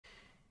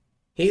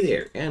Hey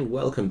there, and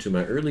welcome to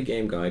my early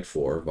game guide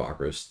for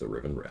Vagrus The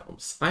Riven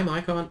Realms. I'm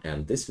Icon,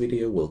 and this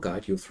video will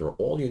guide you through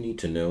all you need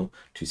to know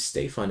to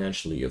stay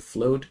financially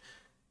afloat,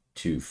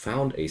 to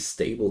found a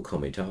stable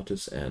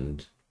comitatus,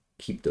 and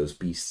keep those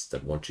beasts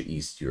that want to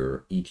eat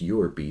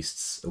your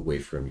beasts away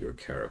from your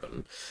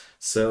caravan.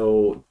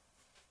 So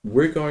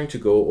we're going to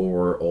go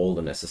over all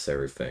the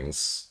necessary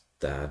things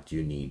that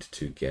you need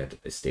to get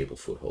a stable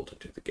foothold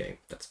into the game.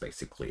 That's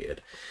basically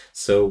it.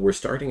 So we're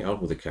starting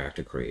out with a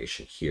character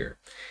creation here.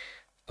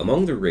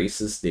 Among the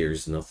races,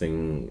 there's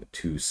nothing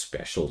too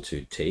special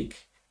to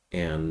take,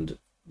 and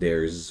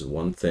there's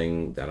one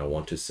thing that I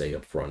want to say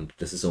up front.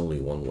 This is only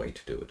one way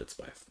to do it. It's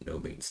by no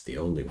means the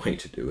only way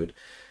to do it.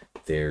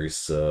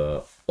 There's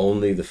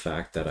only the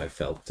fact that I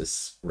felt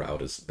this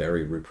route is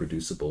very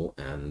reproducible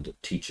and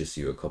teaches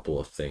you a couple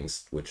of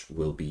things which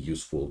will be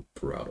useful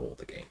throughout all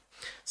the game.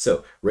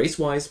 So,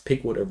 race-wise,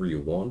 pick whatever you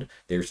want.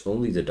 There's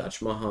only the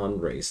Dutch Mahan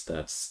race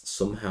that's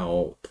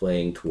somehow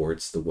playing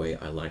towards the way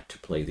I like to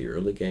play the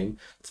early game.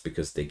 It's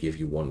because they give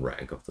you one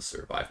rank of the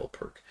survival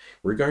perk.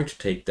 We're going to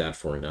take that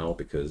for now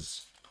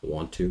because I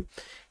want to.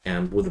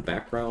 And with the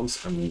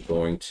backgrounds, I'm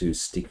going to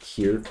stick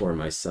here for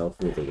myself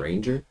with the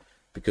Ranger,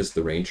 because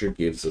the Ranger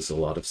gives us a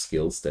lot of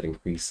skills that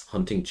increase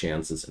hunting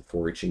chances and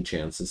foraging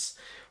chances,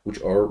 which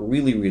are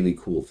really, really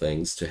cool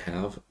things to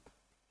have.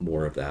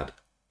 More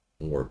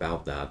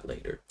about that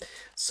later.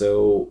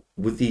 So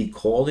with the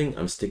calling,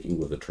 I'm sticking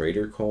with the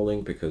trader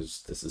calling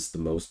because this is the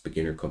most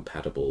beginner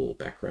compatible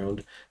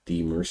background.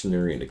 The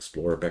mercenary and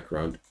explorer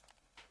background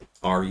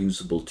are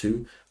usable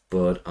too,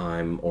 but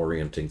I'm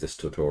orienting this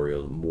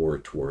tutorial more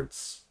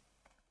towards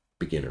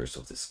beginners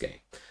of this game.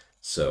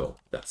 So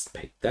let's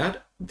pick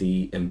that.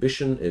 The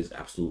ambition is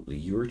absolutely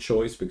your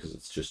choice because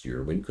it's just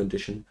your win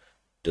condition.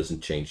 Doesn't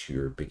change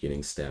your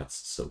beginning stats,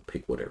 so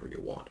pick whatever you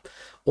want.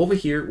 Over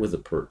here with the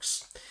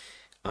perks,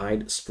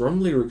 I'd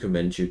strongly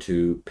recommend you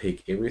to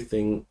pick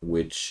everything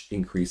which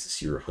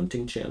increases your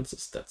hunting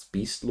chances. That's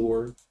beast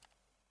lore,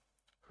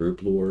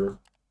 herb lore,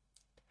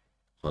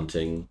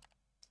 hunting,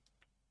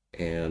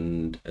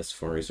 and as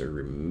far as I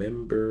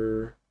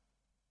remember,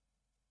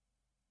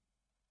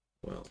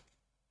 well,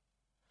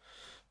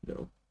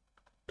 no,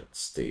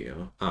 that's the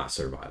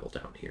survival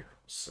down here.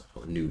 So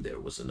I knew there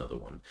was another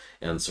one,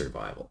 and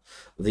survival.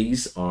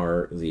 These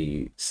are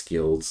the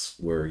skills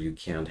where you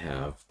can't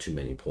have too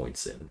many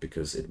points in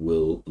because it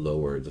will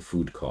lower the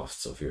food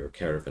costs of your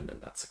caravan,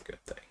 and that's a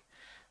good thing.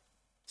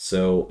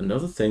 So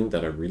another thing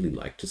that I really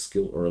like to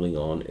skill early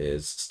on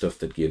is stuff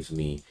that gives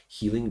me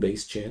healing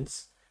based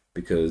chance,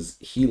 because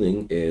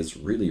healing is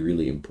really,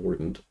 really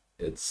important.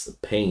 It's a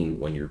pain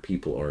when your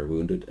people are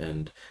wounded,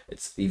 and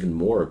it's even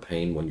more a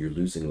pain when you're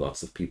losing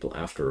lots of people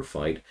after a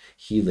fight.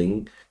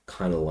 Healing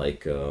kind of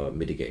like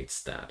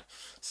mitigates that.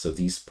 So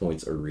these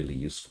points are really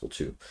useful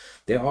too.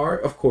 There are,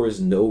 of course,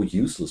 no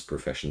useless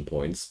profession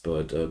points,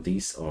 but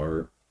these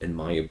are, in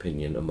my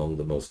opinion, among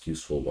the most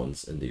useful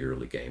ones in the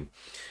early game.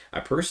 I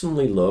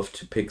personally love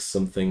to pick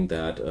something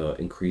that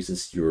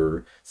increases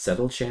your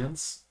settle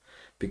chance,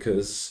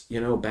 because,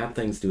 you know, bad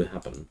things do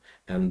happen,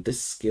 and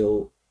this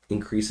skill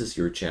increases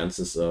your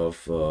chances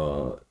of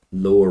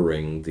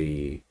lowering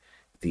the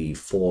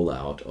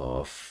fallout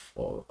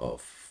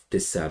of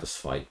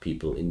dissatisfied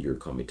people in your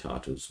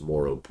comitatus,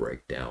 moral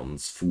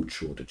breakdowns, food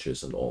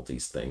shortages, and all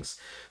these things.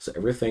 So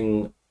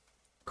everything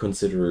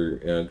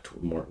consider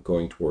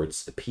going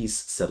towards a peace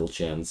settle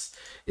chance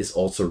is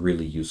also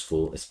really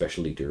useful,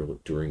 especially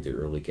during the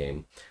early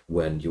game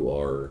when you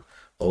are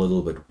a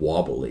little bit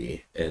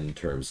wobbly in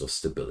terms of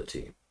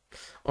stability.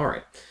 All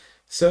right.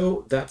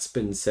 So that's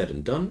been said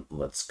and done.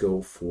 Let's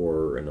go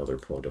for another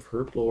point of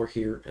herb lore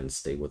here and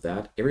stay with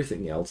that.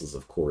 Everything else is,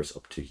 of course,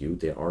 up to you.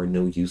 There are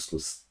no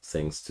useless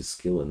things to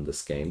skill in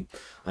this game.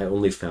 I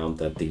only found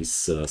that these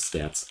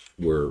stats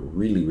were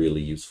really,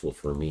 really useful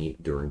for me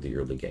during the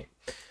early game.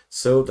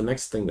 So the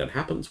next thing that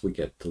happens, we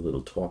get the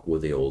little talk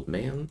with the old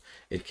man.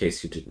 In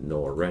case you didn't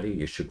know already,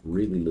 you should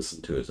really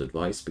listen to his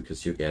advice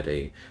because you get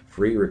a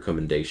free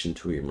recommendation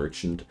to a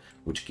merchant,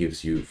 which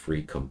gives you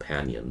free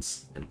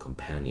companions, and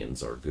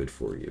companions are good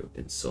for you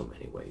in so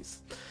many ways.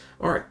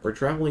 All right, we're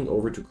traveling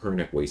over to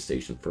Kernek Way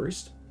Station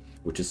first,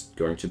 which is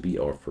going to be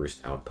our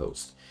first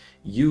outpost.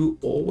 You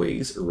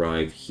always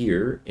arrive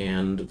here,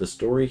 and the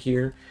story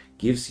here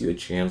gives you a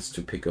chance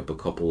to pick up a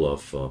couple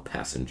of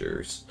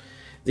passengers.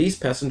 These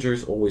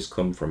passengers always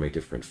come from a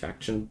different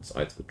faction. It's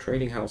either the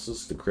trading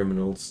houses, the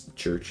criminals, the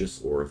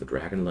churches, or the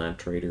Dragonland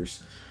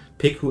traders.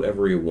 Pick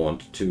whoever you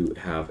want to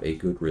have a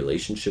good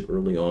relationship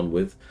early on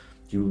with.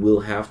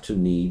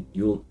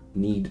 You'll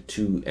need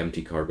 2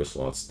 empty cargo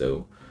slots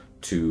though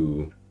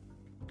to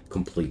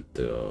complete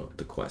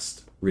the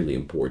quest. Really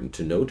important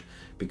to note,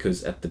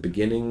 because at the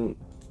beginning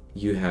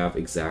you have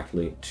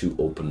exactly 2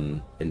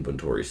 open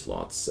inventory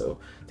slots, so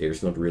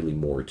there's not really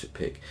more to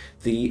pick.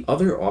 The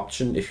other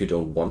option, if you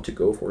don't want to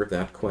go for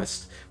that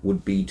quest,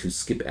 would be to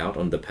skip out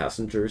on the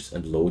passengers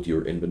and load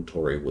your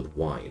inventory with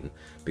wine,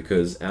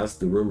 because as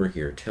the rumor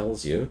here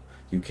tells you,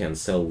 you can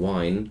sell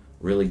wine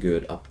really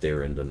good up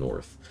there in the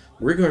north.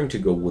 We're going to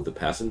go with the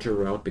passenger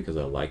route because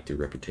I like the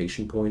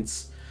reputation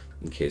points,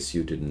 in case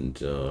you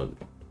didn't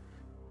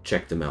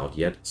check them out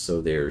yet.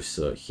 So there's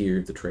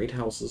here the trade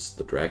houses,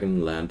 the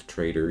Dragonland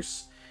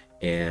traders,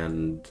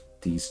 and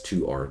these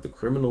two are the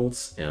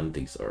criminals, and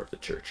these are the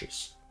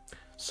churches.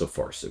 So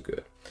far, so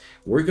good.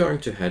 We're going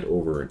to head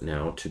over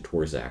now to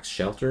Torzak's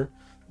shelter.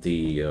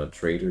 The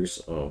traders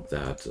of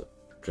that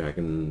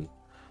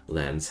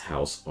Dragonland's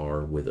house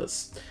are with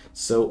us.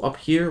 So up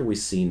here we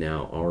see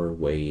now our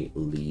way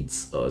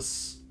leads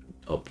us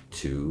up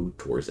to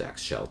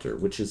Torzak's shelter,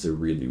 which is a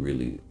really,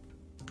 really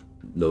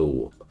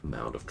low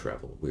amount of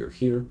travel. We're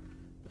here,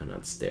 and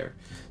that's there.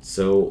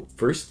 So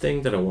first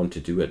thing that I want to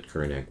do at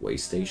Kurnak Way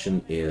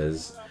Station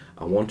is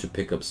I want to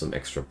pick up some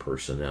extra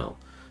personnel.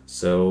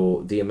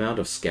 So the amount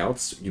of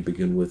scouts you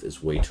begin with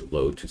is way too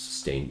low to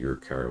sustain your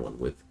caravan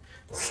with.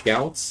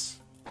 Scouts,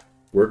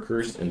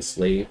 workers, and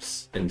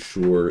slaves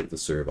ensure the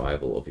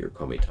survival of your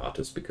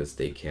comitatus because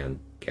they can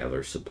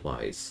gather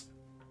supplies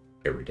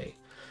every day.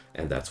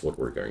 And that's what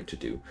we're going to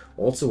do.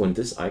 Also, when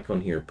this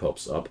icon here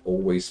pops up,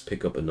 always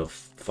pick up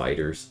enough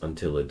fighters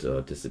until it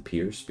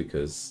disappears,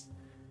 because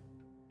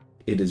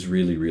it is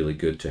really, really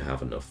good to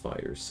have enough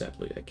fighters.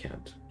 Sadly, I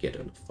can't get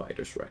enough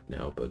fighters right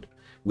now, but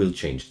we'll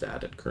change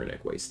that at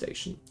Kurnak Way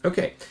Station.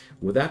 Okay,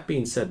 with that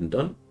being said and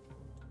done,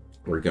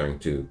 we're going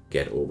to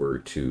get over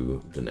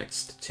to the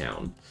next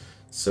town.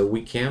 So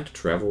we can't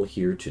travel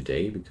here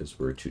today because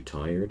we're too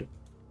tired.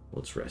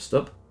 Let's rest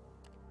up.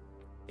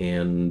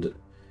 And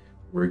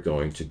we're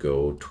going to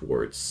go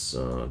towards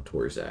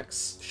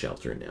Torzak's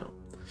shelter now.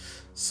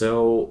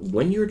 So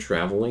when you're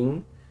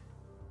traveling,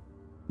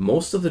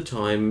 most of the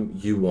time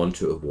you want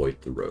to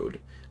avoid the road.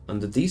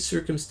 Under these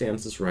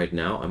circumstances right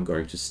now, I'm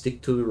going to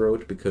stick to the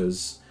road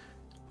because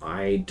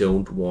I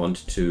don't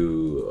want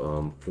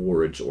to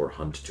forage or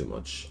hunt too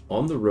much.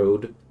 On the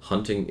road,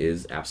 hunting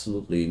is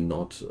absolutely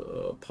not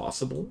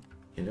possible,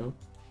 you know?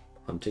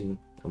 Hunting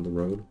on the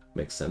road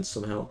makes sense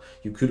somehow.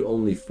 You could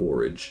only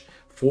forage.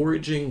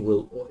 Foraging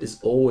is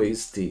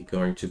always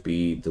going to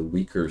be the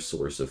weaker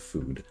source of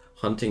food.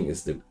 Hunting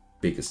is the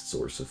biggest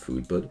source of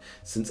food, but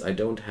since I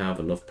don't have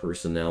enough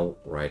personnel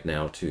right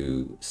now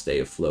to stay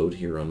afloat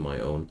here on my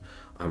own,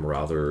 I'm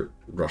rather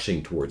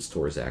rushing towards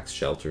Torzak's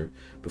shelter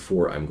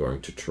before I'm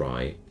going to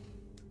try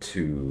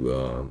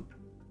to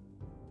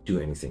do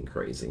anything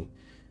crazy.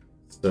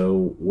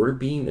 So we're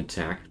being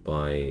attacked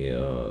by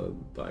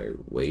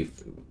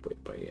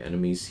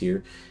enemies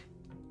here.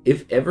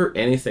 If ever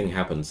anything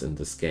happens in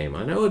this game,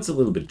 I know it's a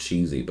little bit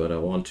cheesy, but I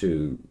want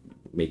to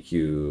make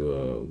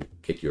you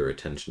get your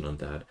attention on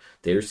that.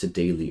 There's a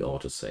daily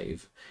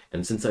autosave,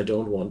 and since I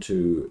don't want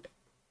to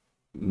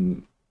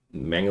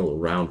mangle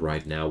around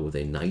right now with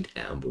a night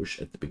ambush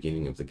at the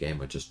beginning of the game,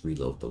 I just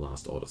reload the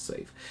last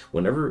autosave.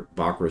 Whenever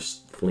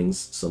Vagrus flings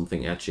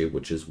something at you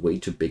which is way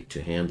too big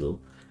to handle,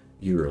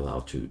 you're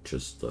allowed to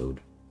just load.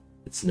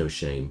 It's no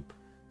shame.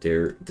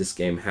 This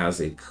game has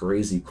a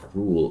crazy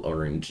cruel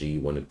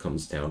RNG when it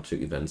comes down to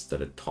events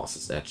that it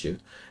tosses at you,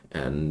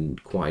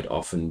 and quite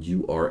often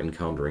you are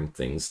encountering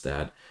things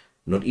that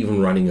not even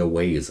running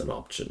away is an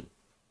option.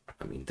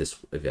 I mean, this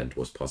event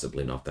was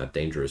possibly not that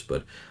dangerous,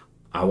 but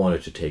I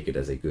wanted to take it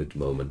as a good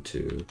moment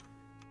to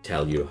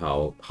tell you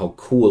how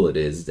cool it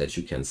is that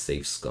you can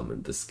save scum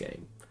in this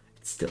game.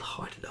 It's still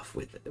hard enough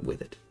with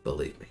it,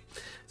 believe me.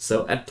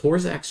 So at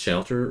Torzak's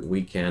shelter,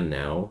 we can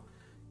now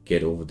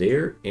get over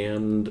there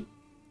and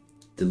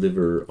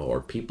deliver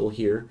our people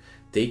here.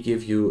 They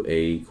give you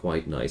a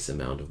quite nice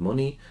amount of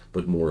money,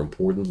 but more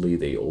importantly,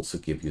 they also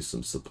give you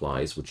some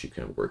supplies which you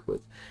can work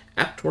with.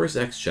 At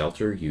Torzak's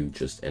shelter, you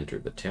just enter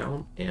the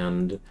town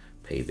and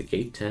pay the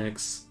gate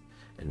tax,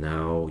 and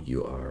now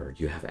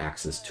you have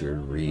access to a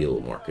real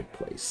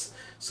marketplace.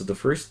 So the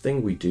first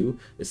thing we do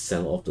is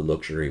sell off the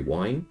luxury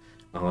wine.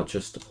 I'll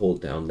just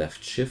hold down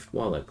left shift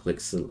while I click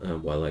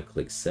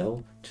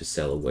sell to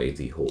sell away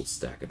the whole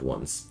stack at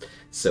once.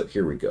 So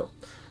here we go.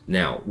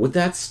 Now, with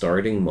that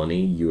starting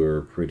money,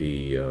 you're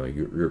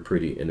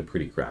in a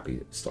pretty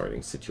crappy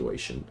starting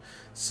situation.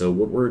 So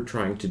what we're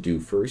trying to do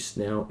first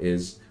now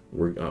is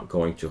we're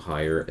going to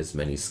hire as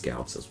many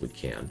scouts as we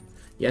can.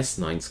 Yes,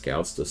 9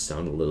 scouts does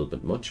sound a little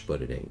bit much,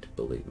 but it ain't,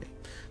 believe me.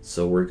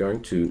 So we're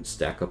going to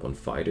stack up on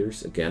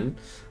fighters again.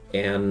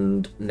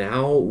 And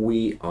now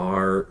we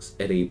are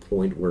at a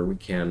point where we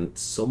can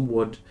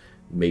somewhat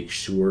make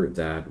sure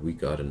that we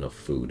got enough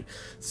food.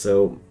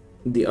 So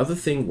the other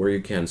thing where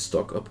you can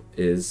stock up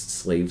is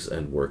slaves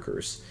and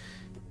workers.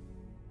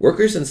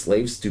 Workers and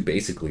slaves do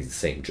basically the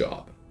same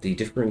job. The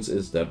difference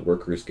is that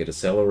workers get a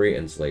salary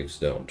and slaves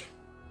don't,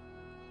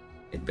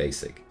 in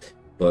basic.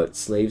 But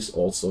slaves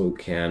also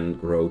can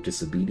grow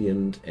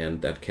disobedient,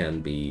 and that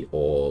can be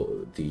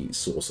the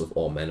source of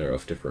all manner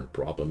of different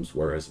problems,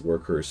 whereas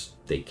workers,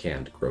 they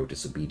can't grow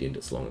disobedient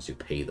as long as you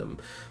pay them.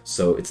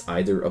 So it's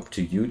either up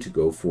to you to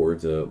go for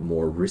the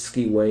more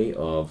risky way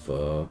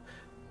of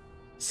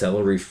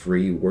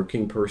salary-free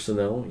working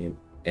personnel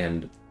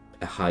and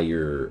a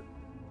higher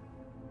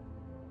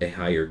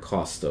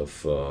cost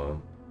of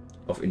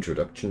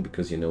introduction,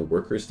 because, you know,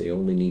 workers, they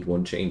only need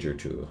one changer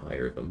to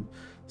hire them.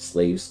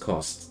 Slaves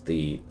cost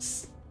the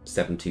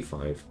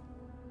 75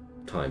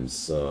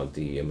 times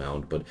the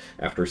amount, but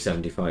after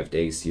 75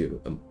 days,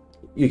 you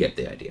get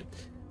the idea.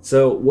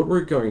 So what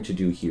we're going to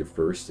do here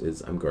first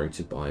is I'm going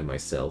to buy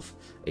myself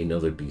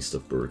another Beast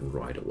of Burden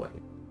right away.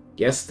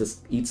 Yes,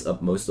 this eats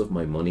up most of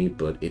my money,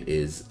 but it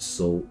is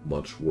so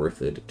much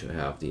worth it to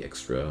have the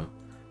extra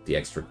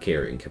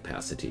carrying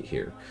capacity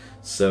here.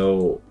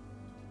 So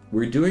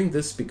we're doing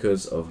this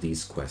because of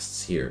these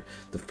quests here.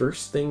 The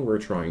first thing we're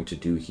trying to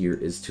do here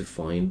is to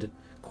find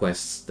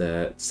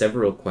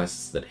several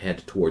quests that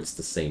head towards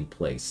the same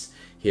place.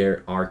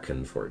 Here,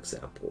 Arkan, for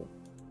example.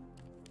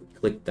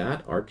 Click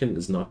that. Arkan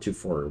is not too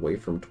far away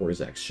from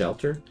Torzak's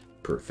shelter.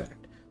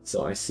 Perfect.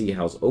 So I see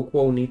House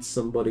Okwo needs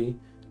somebody,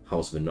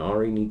 House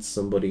Venari needs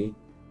somebody,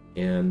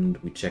 and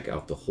we check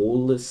out the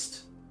whole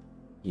list.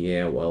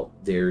 Yeah, well,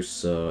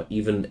 there's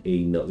even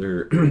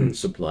another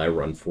supply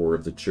run for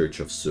the Church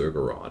of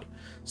Surgorod.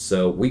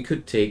 So we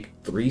could take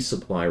 3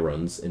 supply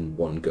runs in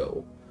one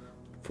go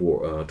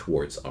for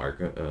towards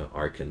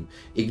Arkan.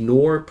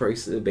 Ignore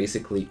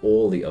basically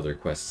all the other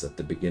quests at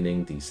the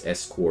beginning, these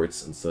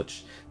escorts and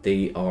such.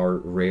 They are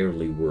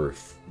rarely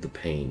worth the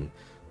pain.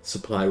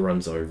 Supply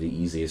runs are the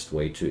easiest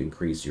way to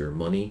increase your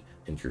money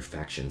and your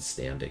faction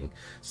standing.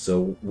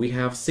 So we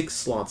have 6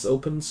 slots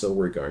open, so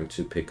we're going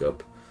to pick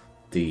up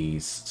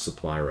these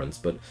supply runs.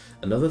 But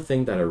another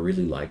thing that I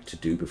really like to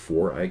do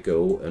before I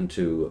go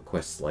into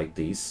quests like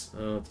these,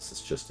 this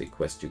is just a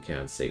quest you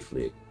can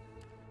safely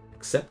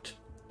accept.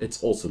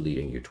 It's also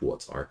leading you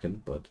towards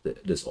Arkan, but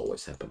this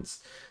always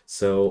happens.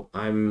 So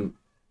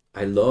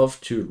I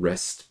love to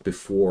rest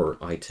before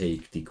I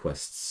take the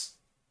quests,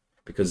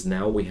 because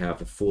now we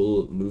have a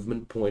full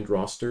movement point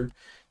roster.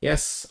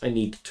 Yes, I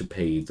need to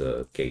pay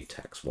the gate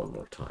tax one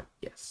more time,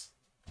 yes.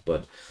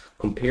 But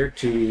compared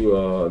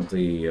to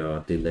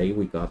the delay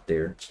we got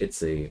there,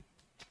 it's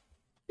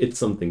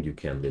something you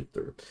can live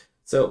through.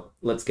 So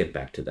let's get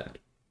back to that.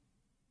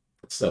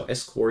 So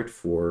escort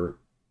for,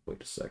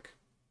 wait a sec.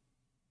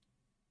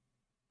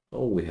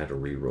 Oh, we had a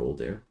reroll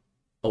there.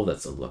 Oh,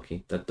 that's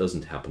unlucky. That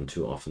doesn't happen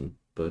too often,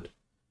 but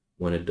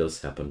when it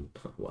does happen,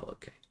 well,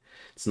 okay.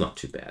 It's not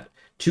too bad.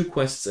 2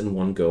 quests in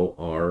one go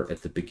are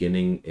at the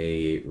beginning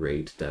a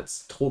rate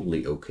that's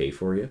totally okay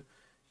for you.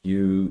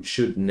 You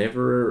should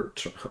never,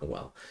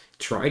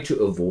 try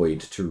to avoid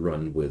to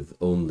run with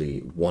only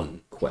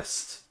 1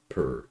 quest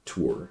per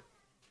tour,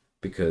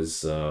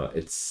 because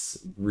it's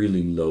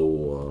really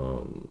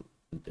low.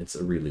 It's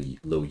a really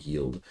low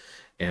yield.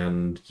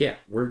 And yeah,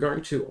 we're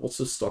going to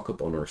also stock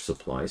up on our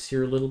supplies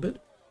here a little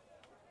bit.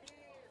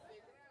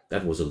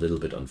 That was a little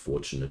bit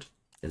unfortunate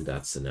in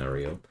that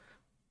scenario,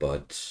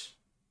 but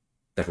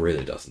that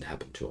really doesn't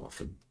happen too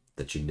often,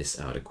 that you miss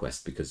out a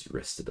quest because you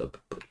rested up,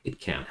 but it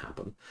can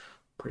happen.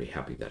 Pretty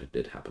happy that it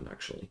did happen,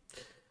 actually.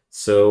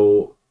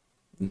 So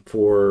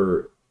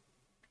for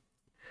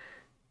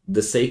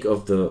the sake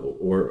of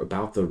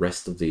about the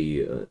rest of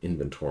the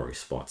inventory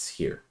spots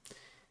here,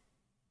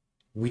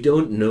 we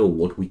don't know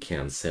what we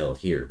can sell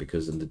here,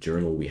 because in the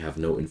journal we have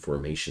no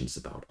informations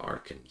about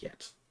Arkan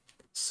yet.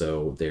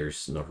 So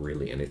there's not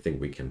really anything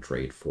we can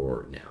trade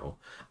for now.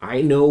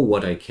 I know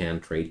what I can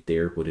trade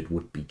there, but it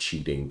would be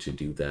cheating to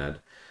do that.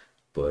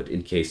 But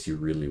in case you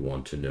really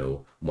want to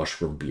know,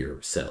 mushroom beer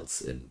sells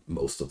in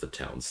most of the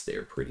towns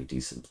there pretty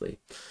decently.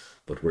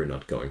 But we're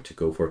not going to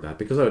go for that,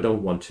 because I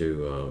don't want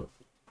to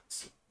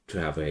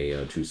have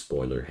a too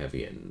spoiler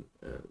heavy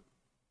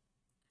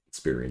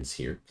experience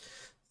here.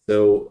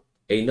 So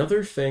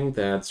another thing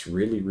that's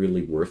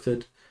really worth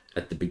it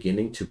at the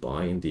beginning to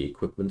buy in the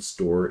equipment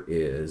store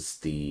is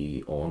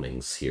the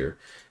awnings here,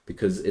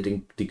 because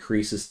it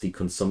decreases the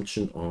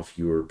consumption of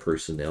your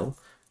personnel.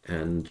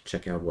 And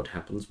check out what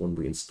happens when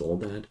we install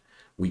that.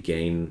 We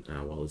gain,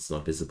 well, it's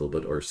not visible,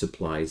 but our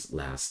supplies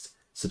last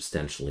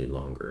substantially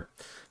longer.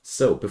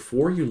 So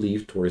before you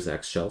leave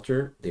Torzak's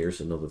shelter,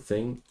 there's another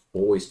thing.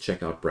 Always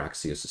check out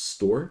Braxius'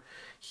 store.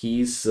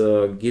 He's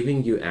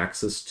giving you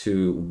access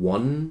to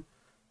 1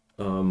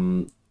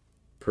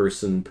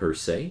 person per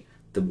se.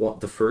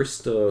 The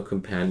first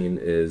companion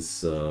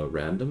is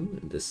random.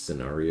 In this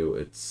scenario,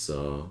 it's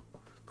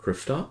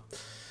Krifta.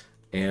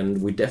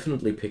 And we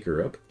definitely pick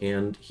her up.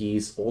 And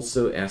he's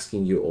also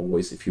asking you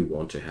always if you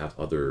want to have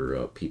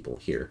other people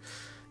here.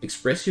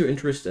 Express your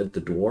interest at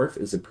the dwarf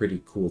is a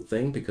pretty cool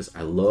thing, because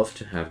I love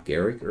to have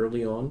Garrick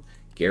early on.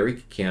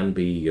 Garrick can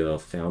be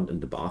found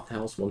in the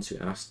bathhouse once you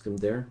ask him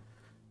there.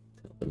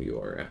 Tell them you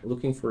are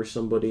looking for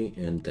somebody,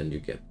 and then you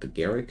get the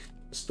Garrick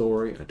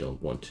story. I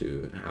don't want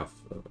to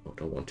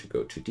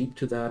go too deep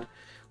to that.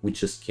 We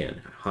just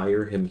can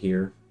hire him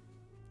here.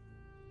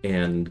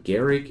 And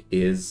Garrick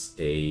is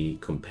a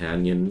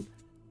companion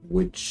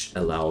which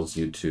allows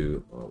you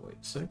to, oh wait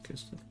a sec,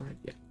 is that right?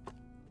 Yeah.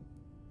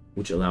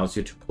 Which allows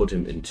you to put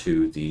him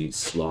into the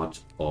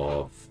slot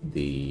of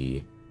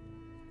the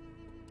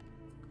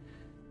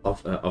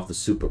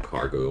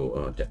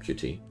supercargo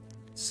deputy.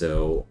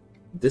 So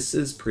this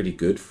is pretty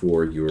good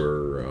for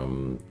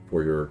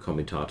your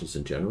comitatus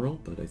in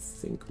general, but I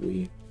think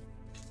we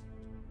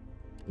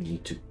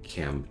need to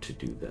camp to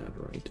do that,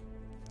 right?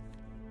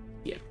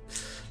 Yeah.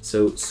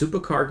 So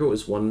supercargo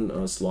is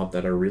one slot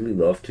that I really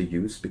love to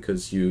use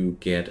because you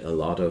get a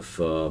lot of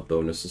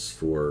bonuses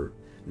for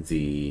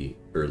the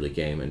early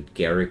game, and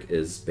Garrick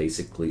is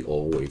basically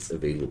always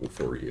available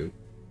for you.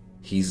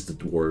 He's the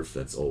dwarf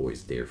that's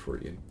always there for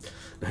you.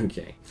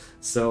 Okay,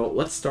 so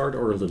let's start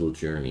our little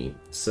journey.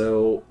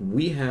 So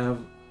we have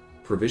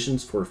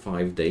provisions for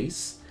 5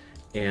 days,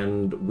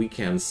 and we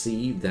can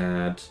see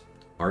that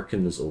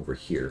Arkan is over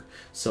here.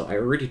 So I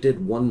already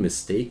did one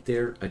mistake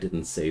there. I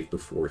didn't save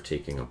before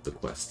taking up the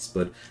quests.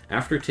 But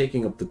after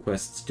taking up the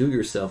quests, do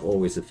yourself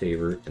always a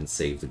favor and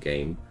save the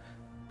game,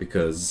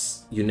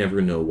 because you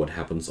never know what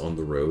happens on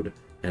the road,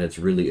 and it's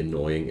really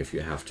annoying if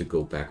you have to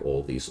go back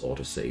all these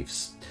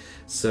autosaves.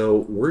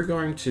 So we're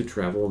going to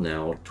travel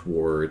now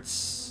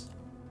towards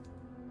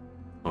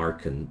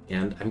Arkan,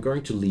 and I'm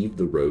going to leave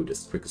the road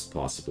as quick as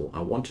possible.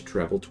 I want to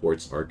travel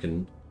towards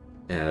Arkan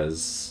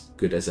as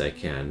good as I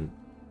can,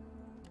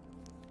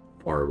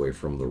 far away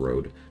from the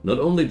road. Not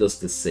only does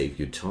this save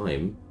you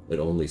time, it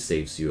only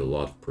saves you a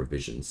lot of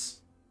provisions.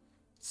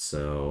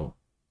 So...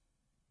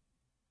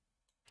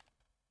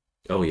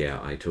 oh yeah,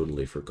 I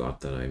totally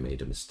forgot that I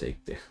made a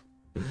mistake there.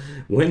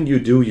 When you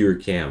do your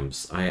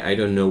camps, I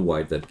don't know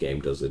why that game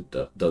does it.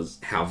 Does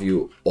have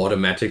you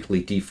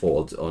automatically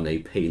default on a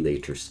pay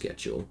later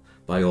schedule.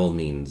 By all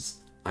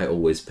means, I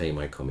always pay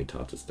my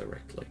comitatus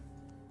directly.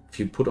 If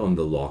you put on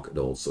the lock, it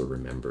also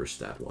remembers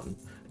that one.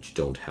 And you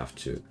don't have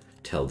to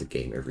tell the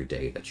game every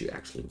day that you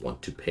actually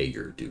want to pay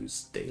your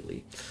dues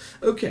daily.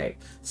 Okay,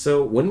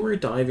 so when we're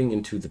diving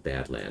into the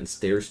Badlands,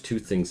 there's two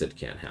things that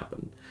can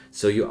happen.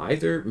 So you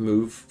either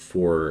move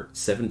for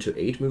 7 to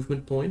 8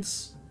 movement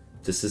points.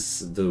 This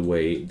is the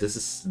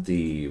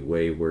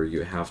way where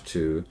you have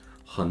to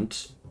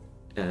hunt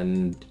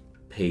and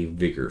pay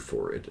vigor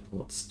for it.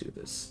 Let's do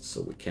this.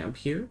 So we camp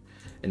here,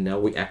 and now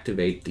we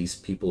activate these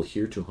people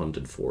here to hunt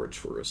and forage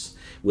for us.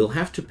 We'll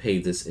have to pay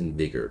this in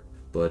vigor,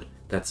 but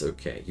that's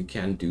okay. You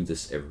can do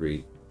this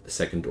every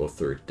second or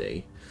third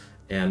day.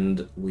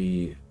 And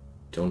we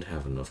don't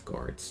have enough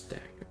guards. Dang,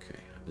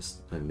 okay.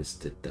 I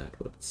misdid that,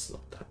 but it's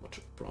not that much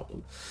of a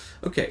problem.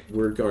 Okay,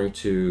 we're going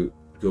to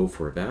go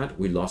for that.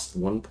 We lost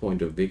 1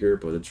 point of vigor,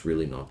 but it's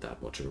really not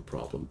that much of a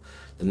problem.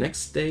 The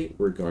next day,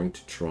 we're going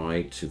to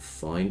try to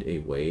find a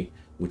way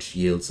which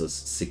yields us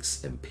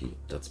 6 MP.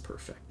 That's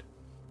perfect.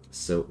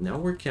 So now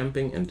we're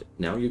camping, and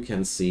now you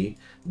can see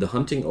the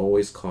hunting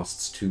always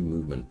costs 2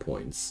 movement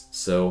points.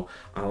 So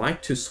I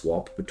like to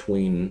swap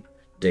between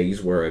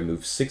days where I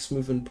move 6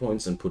 movement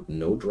points and put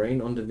no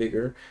drain on the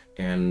vigor,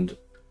 and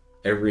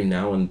every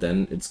now and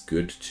then it's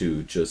good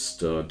to just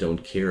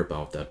don't care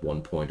about that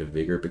 1 point of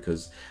vigor,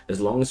 because as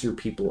long as your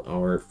people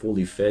are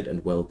fully fed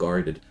and well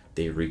guarded,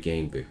 they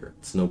regain vigor.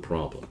 It's no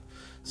problem.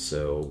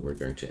 So we're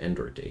going to end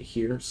our day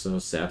here. So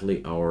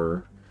sadly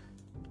our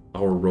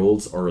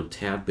rolls are a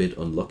tad bit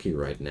unlucky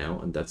right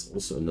now, and that's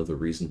also another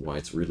reason why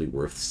it's really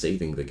worth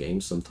saving the game.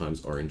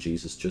 Sometimes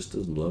RNGesus just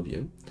doesn't love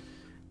you.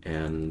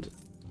 And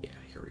yeah,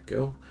 here we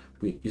go.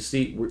 You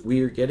see, we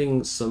are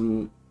getting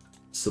some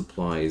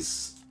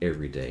supplies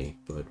every day,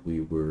 but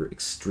we were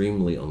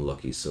extremely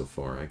unlucky so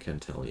far, I can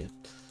tell you.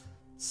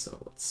 So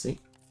let's see.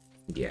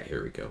 Yeah,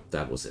 here we go.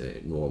 That was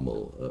a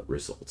normal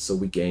result. So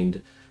we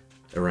gained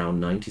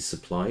around 90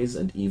 supplies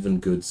and even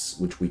goods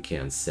which we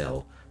can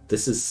sell.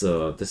 This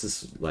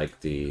is like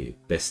the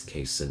best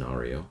case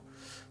scenario.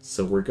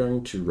 So we're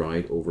going to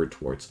ride over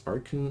towards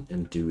Arkan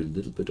and do a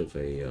little bit of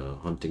a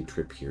hunting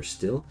trip here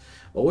still.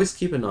 Always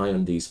keep an eye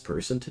on these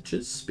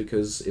percentages,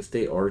 because if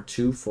they are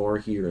too far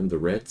here in the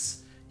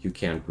reds, you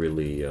can't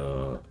really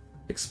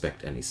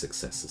expect any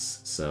successes.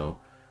 So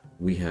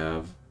we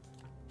have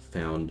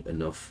found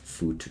enough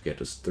food to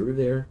get us through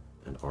there,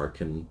 and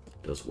Arkan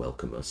does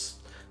welcome us.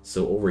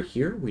 So over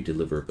here we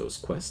deliver those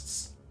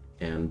quests,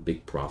 and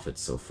big profit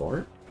so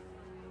far.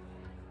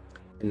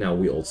 And now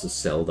we also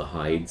sell the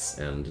hides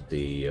and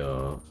the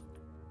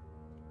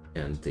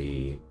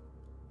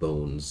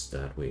bones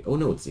that we... oh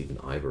no, it's even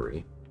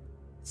ivory.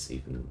 It's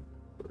even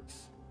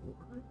worth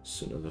more. As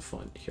soon as I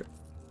find it here.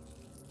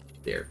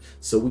 There.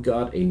 So we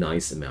got a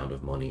nice amount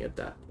of money at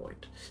that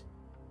point.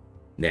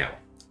 Now,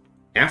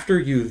 after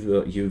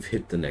you've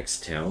hit the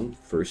next town,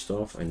 first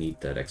off, I need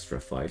that extra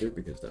fighter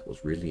because that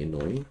was really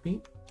annoying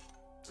me.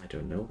 I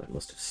don't know, that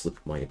must have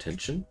slipped my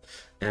attention.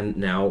 And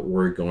now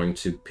we're going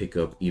to pick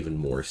up even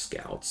more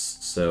scouts.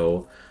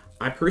 So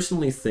I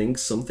personally think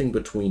something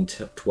between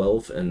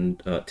 12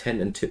 and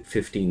 10 and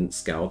 15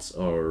 scouts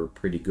are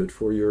pretty good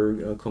for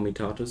your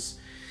comitatus.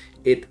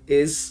 It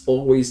is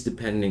always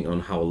depending on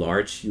how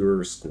large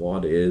your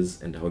squad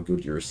is and how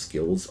good your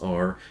skills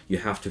are. You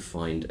have to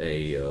find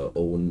a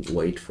own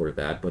weight for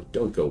that, but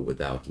don't go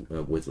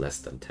with less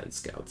than 10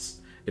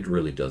 scouts. It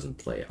really doesn't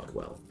play out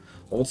well.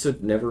 Also,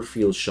 never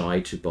feel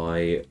shy to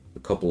buy a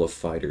couple of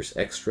fighters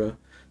extra.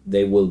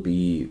 They will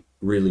be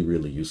really,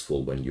 really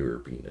useful when you're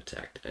being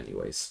attacked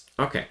anyways.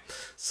 Okay,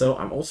 so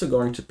I'm also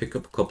going to pick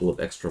up a couple of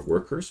extra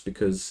workers,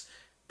 because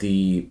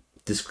the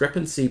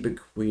discrepancy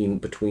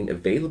between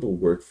available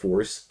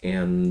workforce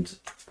and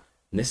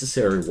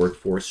necessary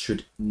workforce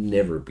should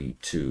never be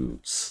too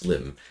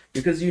slim,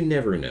 because you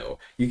never know.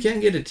 You can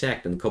get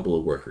attacked and a couple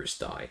of workers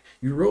die.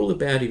 You roll a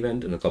bad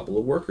event and a couple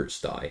of workers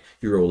die.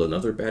 You roll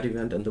another bad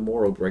event and the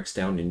morale breaks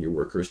down and your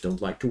workers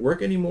don't like to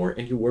work anymore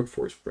and your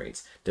workforce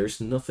drains. There's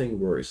nothing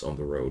worse on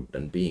the road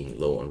than being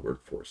low on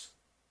workforce.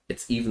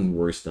 It's even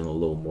worse than a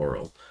low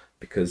morale,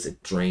 because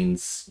it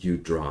drains you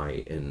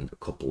dry in a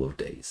couple of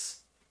days.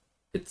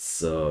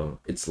 It's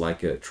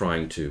like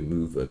trying to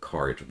move a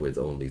cart with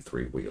only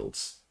 3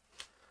 wheels.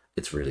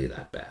 It's really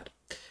that bad.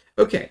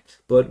 Okay,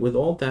 but with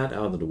all that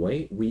out of the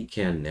way, we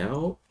can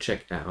now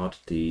check out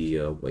the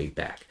way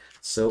back.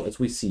 So as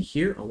we see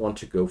here, I want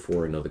to go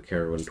for another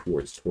caravan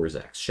towards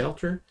Torzak's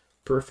shelter.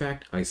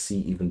 Perfect. I see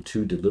even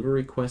 2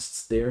 delivery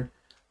quests there.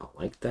 I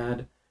like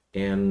that.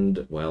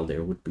 And, well,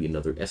 there would be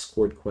another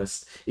escort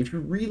quest. If you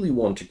really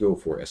want to go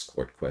for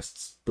escort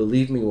quests,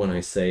 believe me when I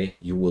say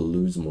you will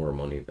lose more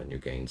money than you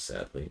gain,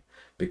 sadly.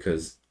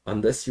 Because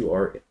unless you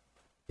are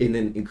in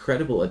an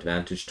incredible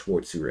advantage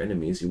towards your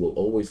enemies, you will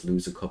always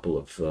lose a couple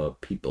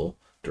of people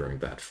during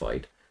that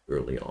fight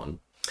early on.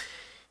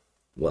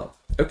 Well,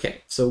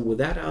 okay, so with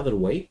that out of the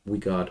way, we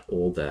got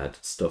all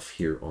that stuff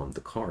here on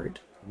the card.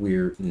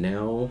 We're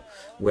now,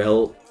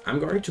 well, I'm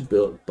going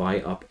to buy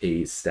up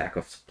a stack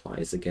of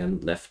supplies again.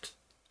 Left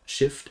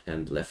shift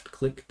and left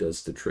click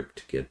does the trick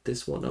to get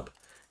this one up.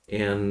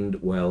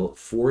 And, well,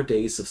 4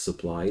 days of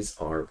supplies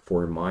are,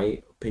 for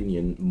my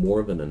opinion,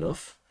 more than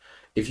enough.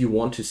 If you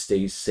want to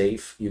stay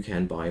safe, you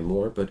can buy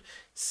more, but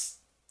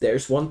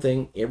there's one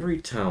thing: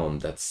 every town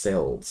that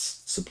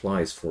sells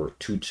supplies for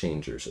 2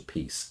 changers a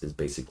piece is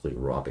basically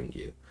robbing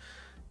you.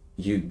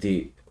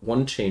 The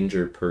 1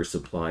 changer per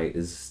supply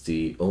is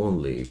the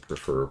only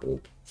preferable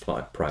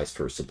price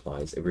for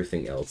supplies.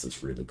 Everything else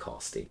is really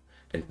costly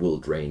and will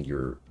drain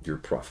your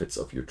profits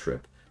of your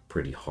trip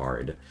pretty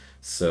hard.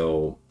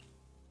 So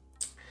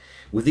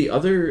with the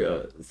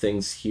other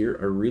things here,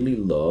 I really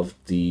love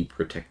the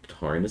protected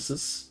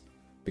harnesses,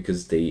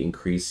 because they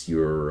decrease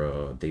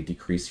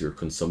your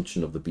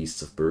consumption of the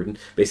beasts of burden.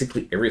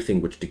 Basically everything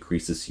which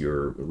decreases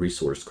your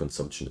resource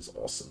consumption is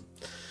awesome.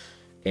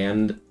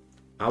 And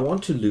I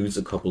want to lose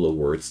a couple of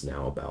words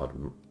now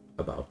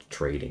about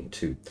trading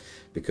too,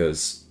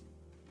 because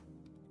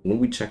when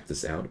we check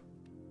this out,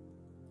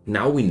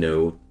 now we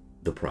know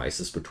the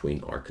prices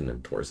between Arkan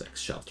and Torzak's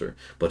shelter,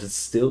 but it's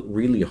still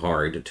really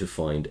hard to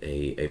find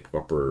a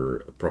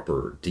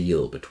proper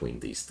deal between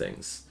these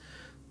things.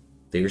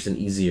 There's an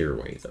easier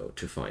way, though,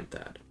 to find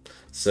that.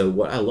 So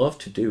what I love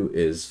to do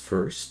is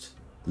first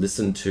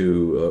listen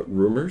to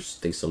rumors.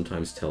 They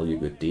sometimes tell you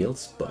good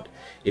deals, but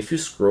if you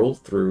scroll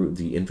through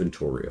the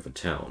inventory of a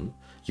town,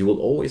 you will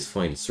always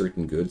find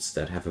certain goods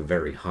that have a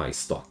very high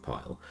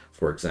stockpile.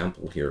 For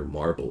example, here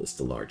marble is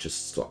the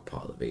largest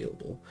stockpile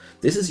available.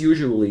 This is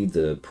usually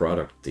the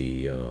product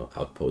the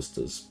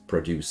outposters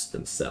produce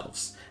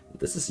themselves.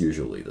 This is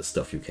usually the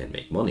stuff you can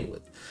make money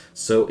with.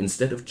 So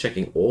instead of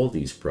checking all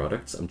these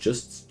products, I'm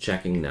just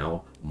checking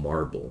now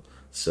marble.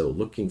 So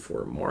looking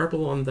for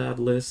marble on that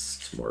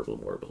list,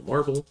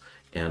 marble.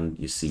 And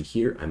you see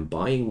here, I'm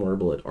buying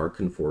marble at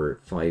Arkan for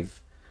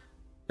 5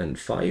 and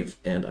 5,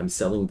 and I'm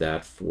selling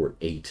that for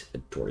 8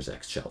 at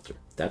Torzak's shelter.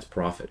 That's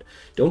profit.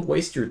 Don't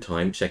waste your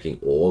time checking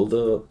all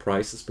the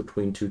prices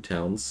between 2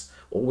 towns.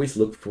 Always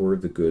look for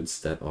the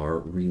goods that are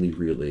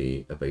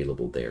really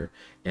available there.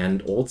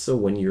 And also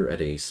when you're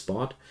at a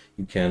spot,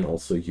 you can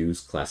also use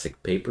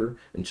classic paper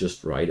and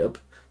just write up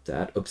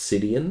that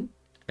obsidian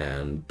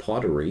and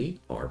pottery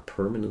are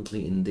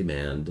permanently in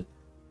demand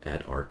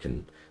at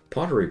Arkan.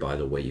 Pottery, by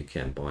the way, you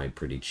can buy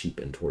pretty cheap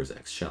in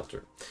Torzak's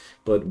shelter.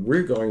 But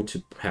we're going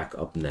to pack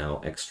up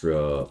now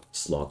extra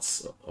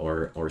slots,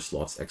 or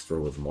slots extra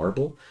with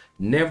marble.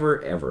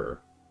 Never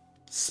ever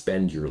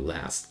spend your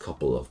last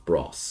couple of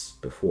bros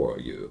before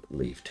you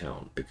leave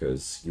town,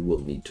 because you will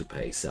need to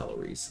pay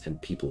salaries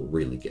and people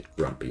really get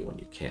grumpy when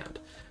you can't.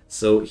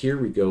 So here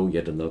we go,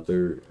 yet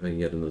another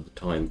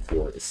time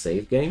for a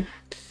save game,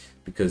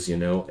 because, you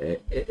know,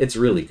 it's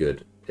really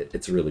good.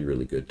 It's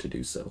really good to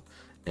do so.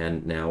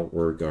 And now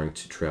we're going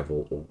to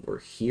travel over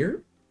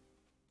here.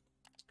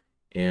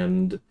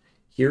 And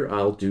here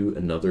I'll do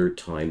another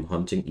time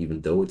hunting,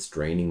 even though it's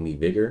draining me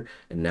vigor.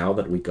 And now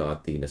that we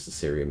got the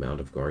necessary amount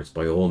of guards,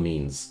 by all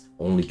means,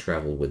 only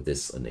travel with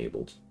this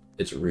enabled.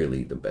 It's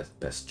really the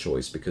best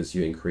choice, because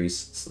you increase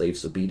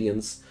slaves'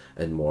 obedience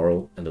and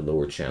moral, and a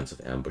lower chance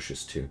of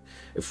ambushes too.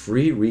 A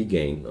free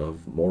regain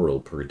of moral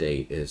per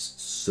day is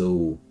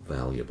so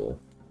valuable.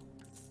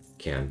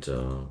 Can't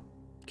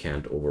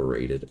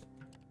overrate it.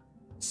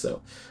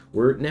 So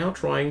we're now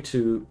trying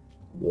to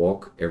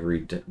walk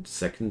every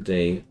second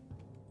day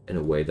in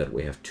a way that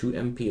we have 2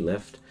 MP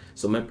left.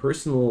 So my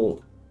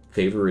personal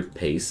favorite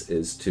pace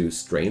is to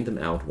strain them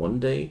out one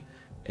day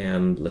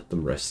and let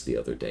them rest the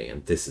other day.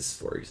 And this is,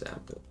 for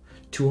example,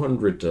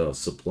 200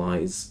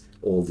 supplies,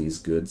 all these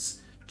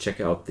goods.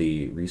 Check out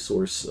the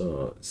resource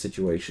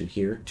situation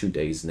here. 2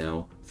 days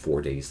now,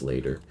 4 days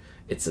later.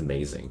 It's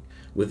amazing.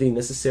 With the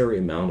necessary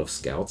amount of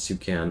scouts, you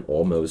can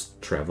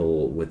almost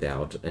travel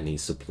without any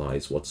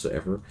supplies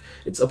whatsoever.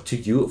 It's up to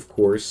you, of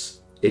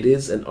course. It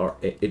is an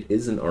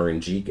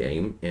RNG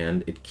game,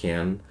 and it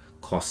can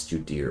cost you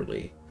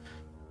dearly.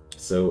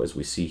 So as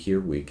we see here,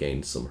 we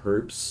gained some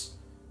herbs,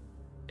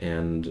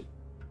 and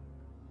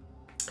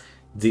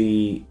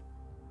the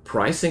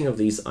pricing of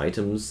these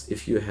items,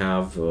 if you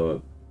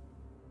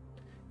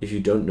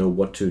don't know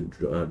what to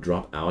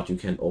drop out, you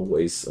can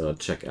always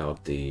check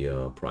out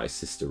the price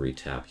history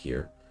tab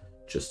here.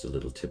 Just a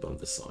little tip on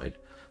the side.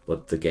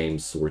 But the game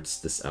sorts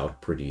this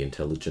out pretty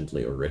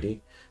intelligently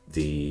already.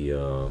 The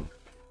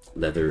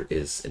leather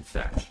is, in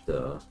fact,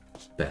 the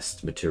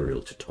best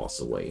material to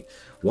toss away.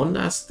 One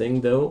last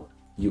thing, though,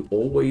 you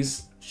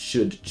always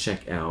should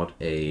check out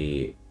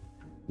a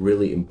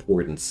really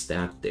important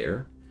stat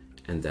there,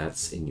 and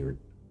that's in your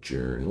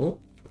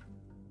journal.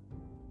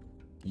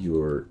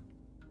 Your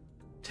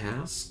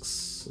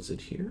tasks, is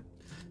it here?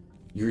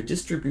 Your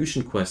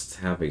distribution quests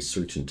have a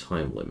certain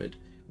time limit.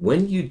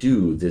 When you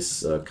do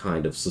this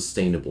kind of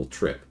sustainable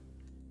trip,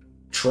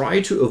 try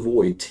to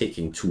avoid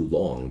taking too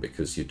long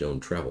because you don't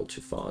travel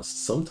too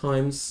fast.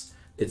 Sometimes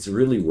it's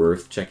really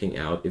worth checking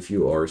out if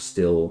you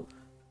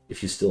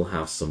still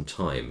have some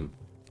time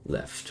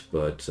left,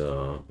 but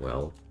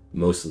well,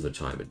 most of the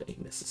time it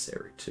ain't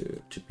necessary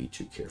to be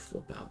too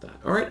careful about that.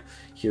 All right,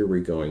 here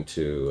we're going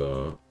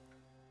to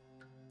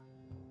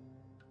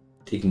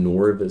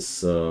ignore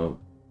this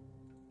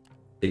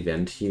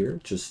event here.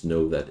 Just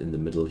know that in the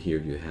middle here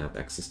you have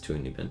access to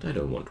an event. I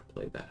don't want to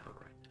play that out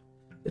right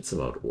now. It's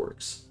about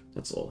orcs.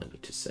 That's all I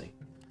need to say.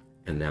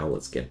 And now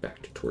let's get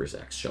back to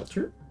Torzak's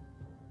shelter.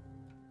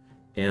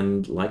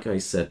 And like I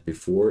said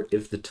before,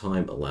 if the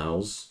time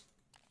allows,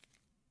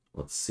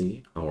 let's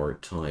see, our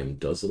time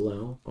does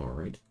allow. All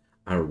right,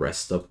 I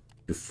rest up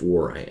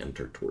before I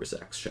enter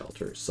Torzak's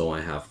shelter, so I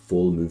have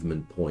full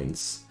movement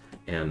points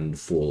and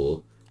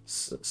full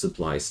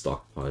supply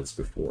stockpiles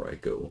before I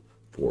go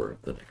for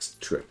the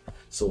next trip.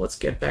 So let's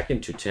get back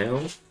into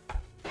town,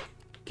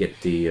 get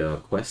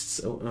the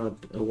quests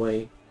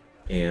away,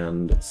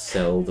 and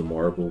sell the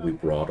marble we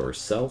brought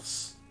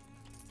ourselves.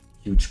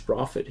 Huge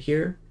profit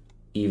here.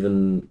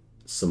 Even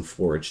some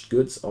foraged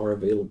goods are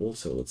available,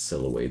 so let's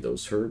sell away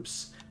those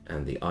herbs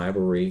and the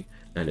ivory.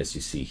 And as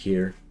you see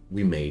here,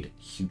 we made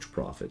huge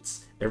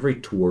profits. Every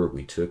tour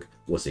we took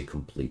was a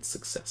complete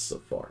success so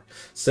far.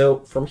 So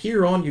from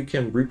here on, you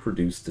can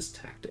reproduce this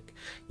tactic.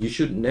 You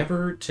should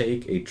never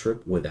take a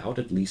trip without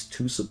at least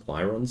 2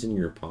 supply runs in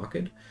your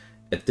pocket.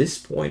 At this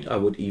point, I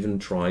would even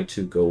try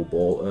to go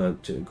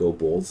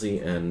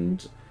ballsy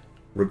and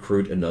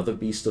recruit another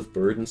beast of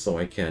burden so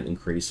I can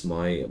increase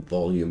my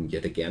volume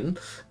yet again.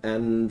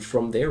 And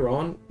from there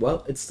on,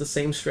 well, it's the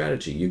same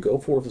strategy. You go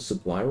for the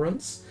supply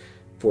runs.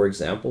 For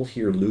example,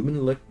 here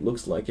Lumen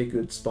looks like a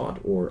good spot,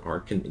 or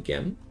Arkan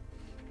again.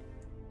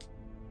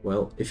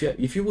 Well, if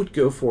you would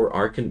go for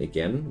Arkan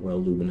again, well,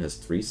 Lumen has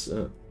 3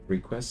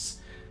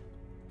 quests.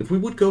 If we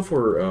would go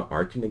for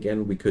Arkan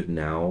again, we could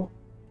now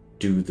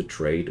do the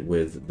trade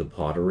with the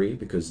pottery,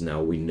 because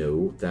now we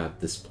know that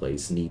this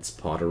place needs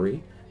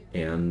pottery,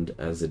 and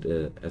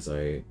as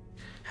I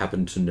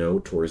happen to know,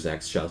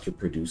 Torzak's shelter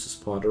produces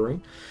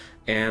pottery.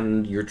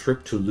 And your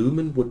trip to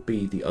Lumen would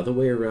be the other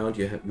way around.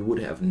 You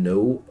would have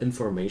no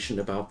information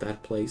about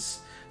that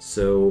place.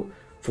 So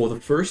for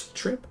the first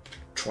trip,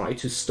 try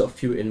to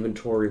stuff your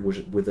inventory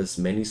with as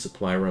many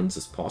supply runs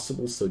as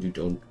possible, so you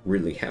don't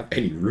really have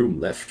any room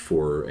left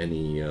for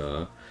any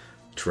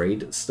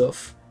trade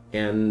stuff.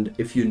 And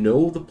if you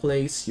know the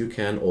place, you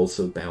can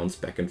also bounce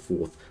back and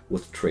forth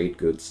with trade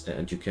goods,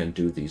 and you can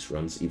do these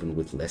runs even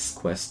with less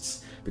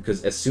quests,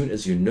 because as soon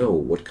as you know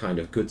what kind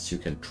of goods you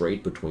can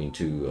trade between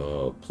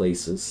 2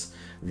 places,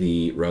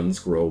 the runs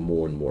grow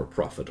more and more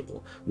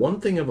profitable.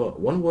 One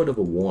word of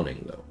a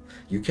warning though,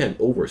 you can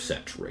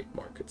oversaturate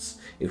markets.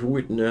 If we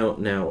would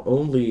now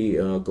only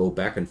go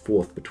back and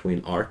forth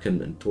between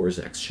Arkan and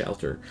Torzak's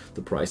shelter,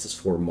 the prices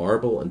for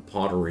marble and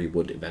pottery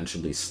would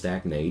eventually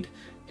stagnate,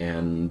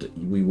 and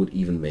we would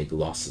even make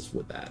losses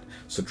with that.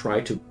 So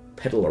try to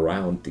pedal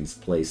around these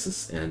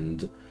places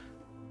and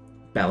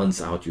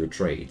balance out your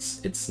trades.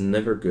 It's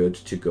never good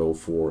to go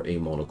for a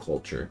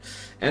monoculture.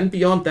 And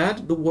beyond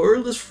that, the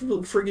world is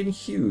friggin'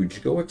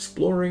 huge. Go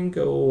exploring,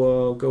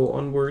 go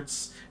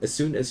onwards. As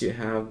soon as you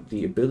have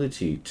the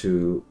ability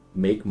to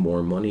make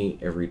more money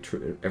every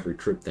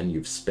trip than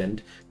you've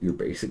spent, you're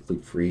basically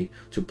free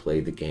to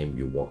play the game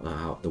you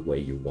want, the way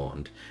you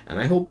want. And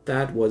I hope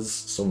that was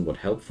somewhat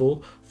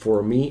helpful.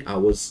 For me, I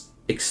was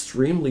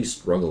extremely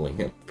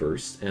struggling at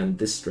first, and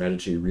this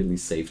strategy really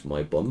saved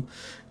my bum.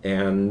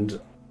 And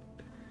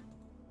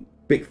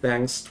big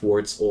thanks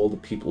towards all the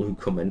people who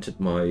commented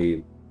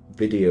my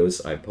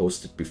videos I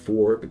posted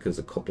before, because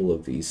a couple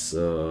of these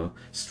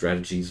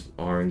strategies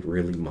aren't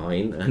really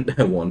mine, and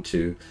I want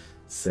to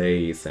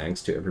say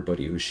thanks to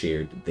everybody who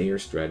shared their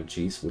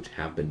strategies, which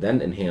have been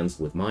then enhanced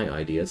with my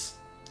ideas,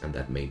 and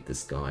that made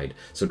this guide.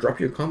 So drop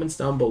your comments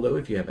down below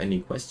if you have any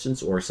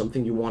questions or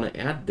something you want to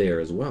add there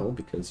as well,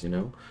 because, you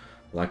know,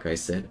 like I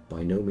said,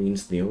 by no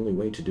means the only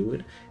way to do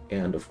it.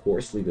 And of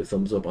course, leave a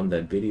thumbs up on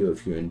that video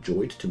if you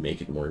enjoyed, to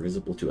make it more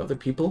visible to other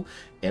people.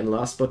 And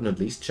last but not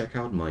least, check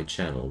out my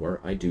channel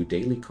where I do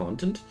daily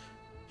content.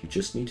 You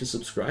just need to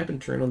subscribe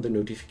and turn on the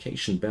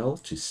notification bell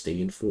to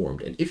stay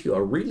informed. And if you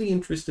are really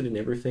interested in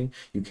everything,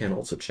 you can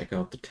also check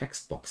out the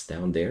text box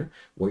down there,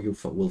 where you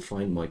will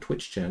find my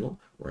Twitch channel,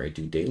 where I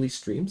do daily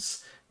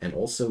streams, and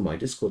also my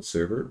Discord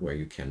server, where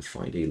you can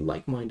find a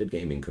like-minded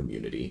gaming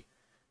community.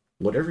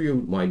 Whatever you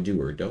might do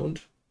or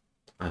don't,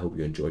 I hope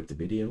you enjoyed the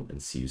video, and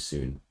see you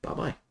soon.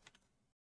 Bye-bye.